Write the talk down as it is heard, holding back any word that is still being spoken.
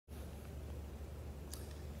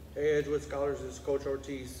Hey Edgewood Scholars, this is Coach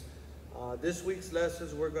Ortiz. This week's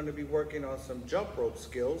lessons we're going to be working on some jump rope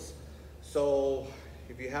skills. So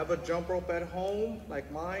if you have a jump rope at home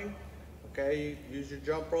like mine, okay, use your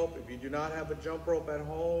jump rope. If you do not have a jump rope at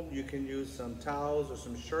home, you can use some towels or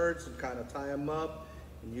some shirts and kind of tie them up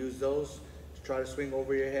and use those to try to swing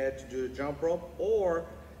over your head to do the jump rope. Or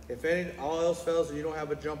if all else fails and you don't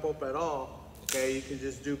have a jump rope at all, okay, you can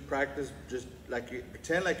just do practice, just like you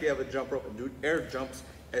pretend like you have a jump rope and do air jumps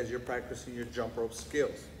as you're practicing your jump rope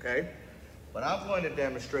skills, okay? What I'm going to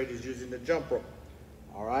demonstrate is using the jump rope,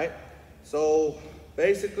 all right? So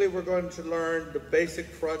basically we're going to learn the basic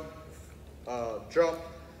front jump.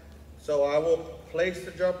 So I will place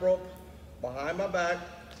the jump rope behind my back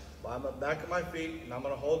of my feet, and I'm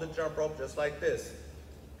gonna hold the jump rope just like this,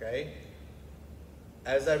 okay?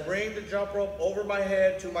 As I bring the jump rope over my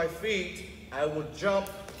head to my feet, I will jump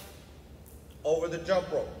over the jump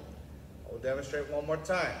rope. I'll demonstrate one more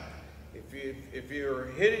time. If you're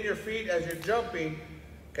hitting your feet as you're jumping,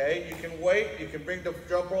 okay, you can wait, you can bring the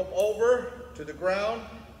jump rope over to the ground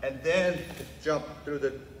and then jump through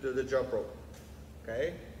the jump rope,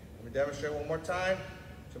 okay? Let me demonstrate one more time.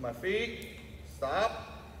 To my feet, stop,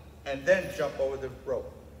 and then jump over the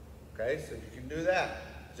rope, okay? So you can do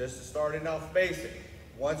that, just starting off basic.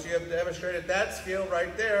 Once you have demonstrated that skill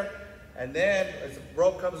right there, and then as the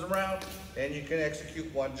rope comes around, then you can execute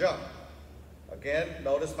one jump. Again,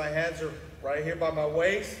 notice my hands are right here by my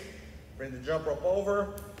waist. Bring the jump rope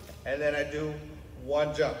over, and then I do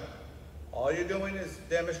one jump. All you're doing is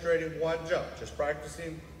demonstrating one jump, just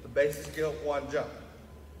practicing the basic skill of one jump.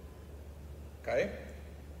 Okay?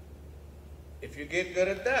 If you get good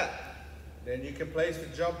at that, then you can place the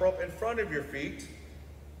jump rope in front of your feet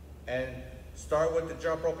and start with the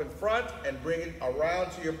jump rope in front and bring it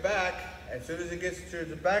around to your back. As soon as it gets to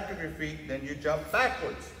the back of your feet, then you jump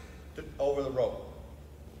backwards over the rope.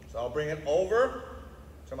 So I'll bring it over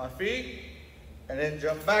to my feet and then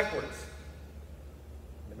jump backwards.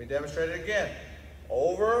 Let me demonstrate it again.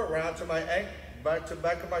 Over, around to my ankle,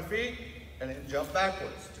 back of my feet, and then jump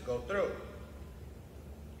backwards to go through.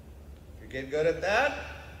 If you get good at that,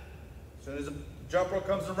 as soon as the jump rope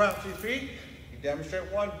comes around to your feet, you demonstrate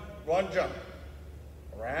one jump.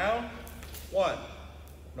 Around, one.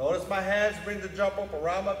 Notice my hands bring the jump rope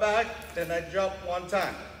around my back, then I jump one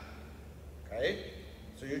time. Okay?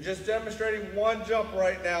 So you're just demonstrating one jump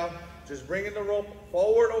right now, just bringing the rope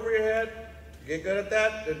forward over your head. Get good at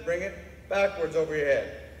that, then bring it backwards over your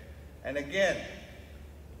head. And again,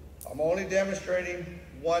 I'm only demonstrating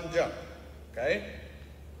one jump. Okay?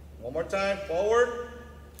 One more time, forward.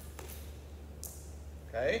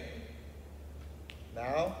 Okay?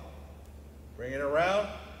 Now, bring it around,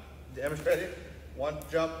 demonstrating one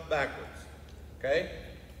jump backwards. Okay?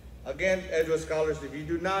 Again, Edgewood Scholars, if you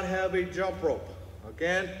do not have a jump rope,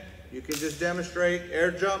 again, you can just demonstrate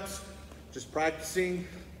air jumps, just practicing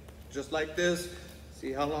just like this.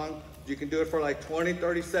 See how long you can do it for like 20,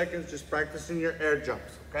 30 seconds, just practicing your air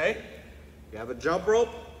jumps, okay? You have a jump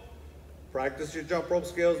rope, practice your jump rope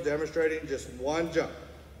skills, demonstrating just one jump.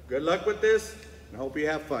 Good luck with this, and I hope you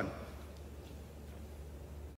have fun.